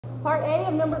Part A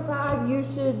of number 5, you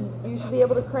should be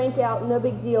able to crank out, no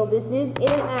big deal. This is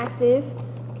inactive.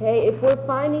 Okay, if we're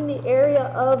finding the area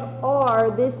of R,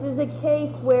 this is a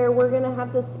case where we're going to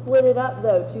have to split it up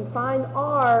though. To find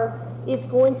R, it's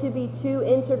going to be two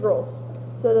integrals.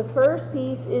 So the first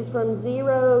piece is from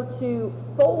 0 to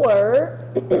 4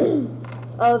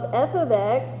 of f of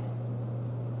x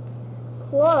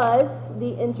plus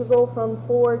the integral from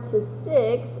 4 to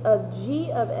 6 of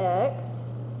g of x.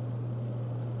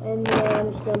 And then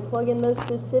I'm just going to plug in those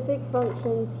specific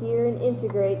functions here and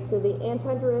integrate. So the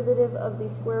antiderivative of the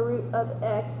square root of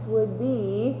x would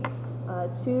be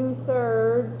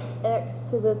 2/3 x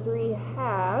to the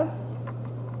 3/2.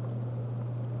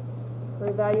 We're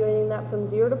evaluating that from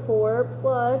 0 to 4,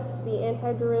 plus the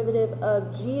antiderivative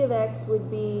of g of x would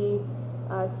be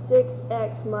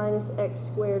 6x minus x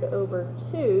squared over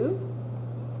 2.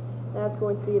 That's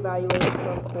going to be evaluated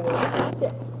from 4 to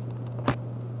 6.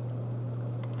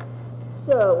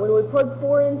 So when we plug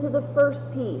 4 into the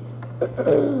first piece, 4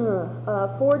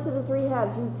 to the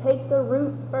 3/2, you take the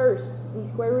root first. The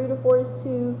square root of 4 is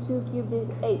 2, 2 cubed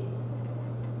is 8.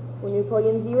 When you plug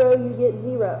in 0, you get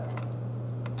 0.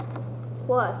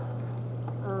 Plus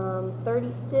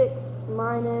 36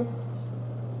 minus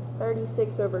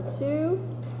 36 over 2,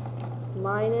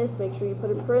 minus, make sure you put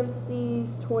in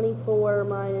parentheses, 24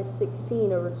 minus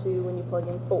 16 over 2 when you plug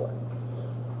in 4.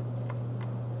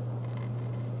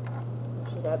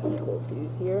 Have equal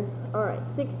to's here. All right,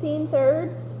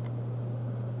 16/3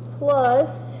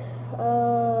 plus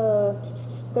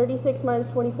 36 minus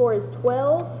 24 is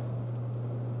 12.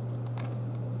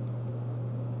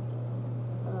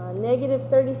 Negative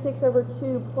 36 over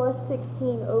 2 plus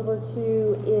 16 over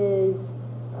 2 is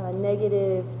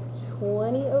negative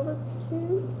 20 over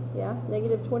 2. Yeah,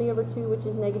 negative 20 over 2, which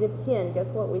is negative 10.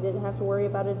 Guess what? We didn't have to worry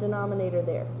about a denominator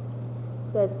there.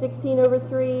 So that's 16 over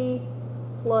 3.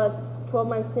 Plus 12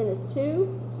 minus 10 is 2,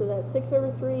 so that's 6 over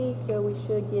 3, so we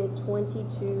should get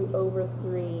 22 over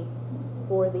 3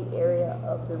 for the area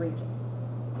of the region.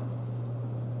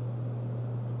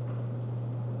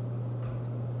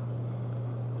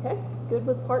 Okay, good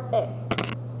with part A.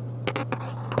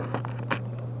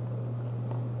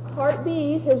 Part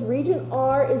B says region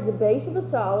R is the base of a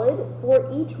solid for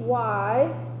each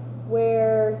y,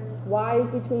 where y is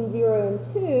between 0 and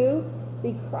 2.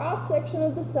 The cross-section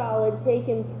of the solid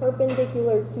taken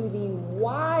perpendicular to the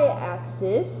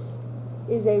y-axis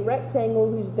is a rectangle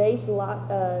whose base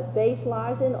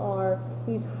lies in R,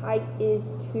 whose height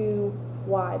is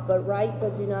 2y. But write,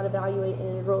 but do not evaluate an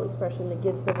integral expression that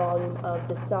gives the volume of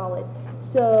the solid.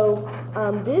 So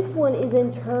this one is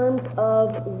in terms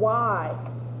of y.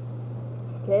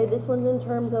 Okay, this one's in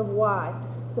terms of y.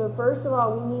 So first of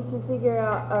all, we need to figure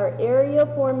out our area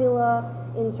formula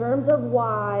in terms of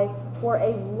y for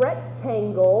a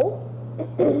rectangle,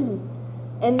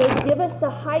 and they give us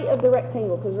the height of the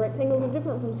rectangle, because rectangles are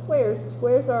different from squares.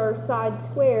 Squares are side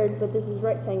squared, but this is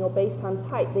rectangle, base times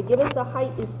height. They give us the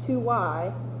height is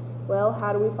 2y. Well,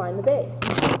 how do we find the base?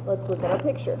 Let's look at our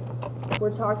picture.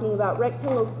 We're talking about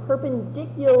rectangles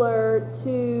perpendicular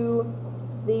to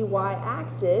the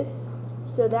y-axis,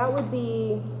 so that would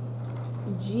be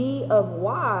g of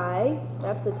y,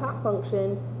 that's the top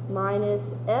function,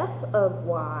 minus f of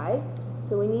y.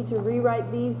 So we need to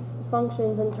rewrite these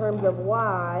functions in terms of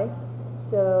y.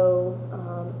 So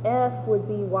f would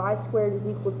be y squared is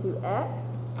equal to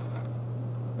x.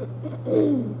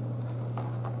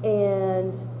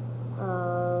 And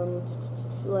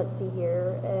let's see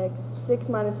here, 6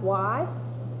 minus y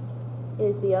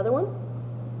is the other one.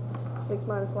 6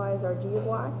 minus y is our g of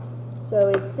y. So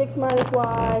it's 6 minus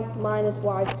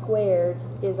y squared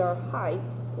is our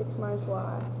height. 6 minus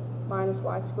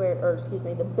y squared, or excuse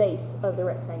me, the base of the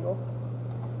rectangle.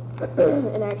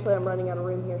 And actually I'm running out of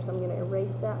room here, so I'm going to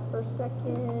erase that for a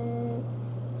second.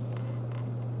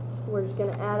 We're just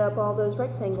going to add up all those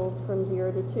rectangles from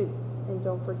 0 to 2. And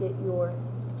don't forget your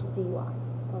dy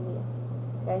on the end.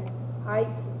 Okay?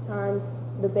 Height times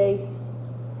the base.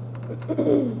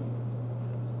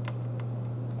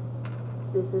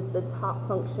 This is the top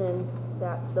function,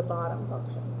 that's the bottom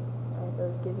function. Right?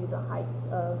 Those give you the heights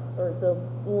of, or the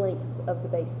lengths of the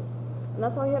bases. And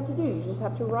that's all you have to do. You just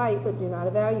have to write, but do not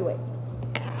evaluate.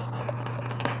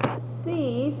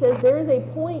 C says there is a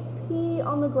point P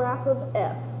on the graph of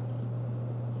F,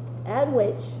 at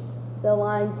which the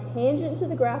line tangent to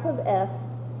the graph of F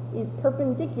is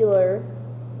perpendicular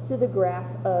to the graph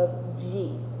of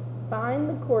G. Find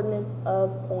the coordinates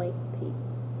of point P.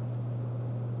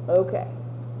 Okay.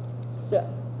 So,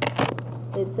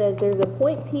 it says there's a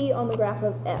point P on the graph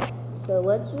of F. So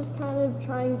let's just kind of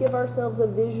try and give ourselves a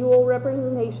visual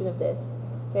representation of this.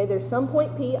 Okay, there's some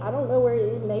point P. I don't know where it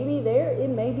is. Maybe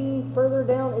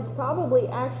it's probably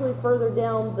actually further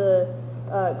down the,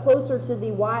 closer to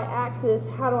the y-axis.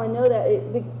 How do I know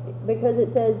that? Because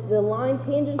it says the line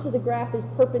tangent to the graph is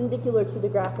perpendicular to the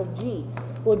graph of G.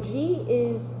 Well, G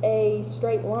is a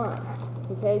straight line.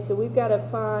 Okay, so we've got to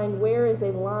find where is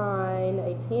a line,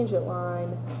 a tangent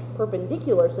line,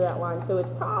 perpendicular to that line. So it's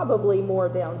probably more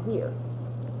down here.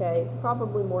 Okay,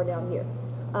 probably more down here.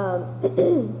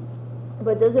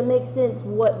 But does it make sense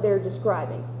what they're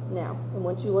describing now? And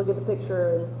once you look at the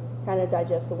picture and kind of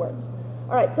digest the words.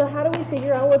 All right, so how do we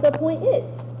figure out what that point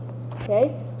is?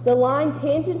 Okay, the line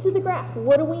tangent to the graph.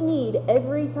 What do we need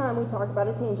every time we talk about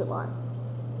a tangent line?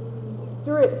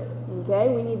 Derivative. Okay,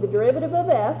 we need the derivative of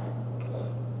f.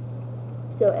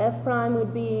 So f prime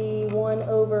would be 1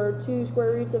 over 2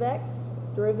 square roots of x.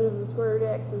 Derivative of the square root of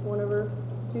x is 1 over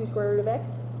 2 square root of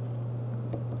x.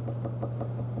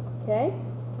 Okay,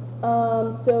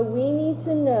 so we need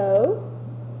to know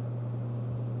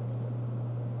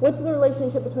what's the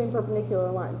relationship between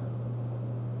perpendicular lines?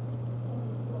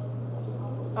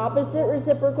 Opposite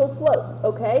reciprocal slope.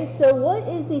 Okay, so what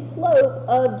is the slope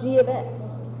of g of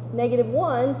x?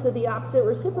 -1, so the opposite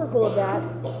reciprocal of that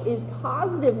is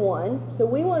 +1. So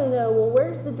we want to know, well,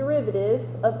 where's the derivative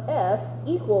of f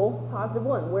equal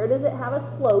 +1? Where does it have a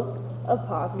slope of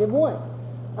 +1?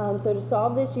 So to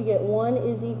solve this, you get 1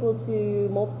 is equal to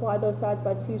multiply both sides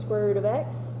by 2 square root of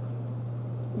x,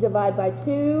 divide by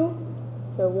 2.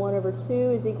 So 1 over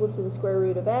 2 is equal to the square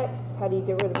root of x. How do you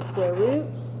get rid of the square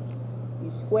root?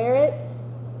 You square it.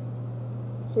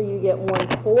 So you get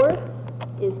 1/4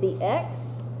 is the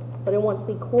x. But it wants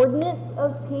the coordinates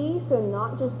of P, so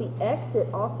not just the x,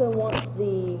 it also wants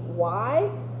the y.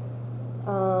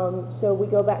 So we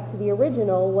go back to the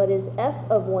original. What is f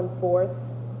of 1/4?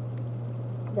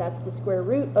 That's the square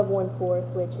root of 1/4,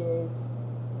 which is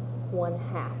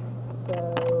 1/2.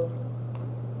 So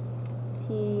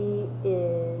P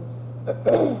is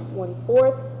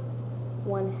 1/4,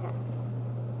 1/2.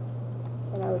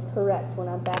 And I was correct when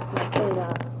I backed my plane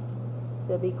up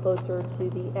to be closer to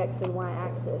the x and y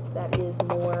axis. That is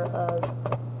more of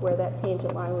where that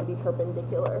tangent line would be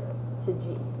perpendicular to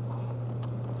G.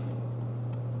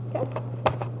 Okay?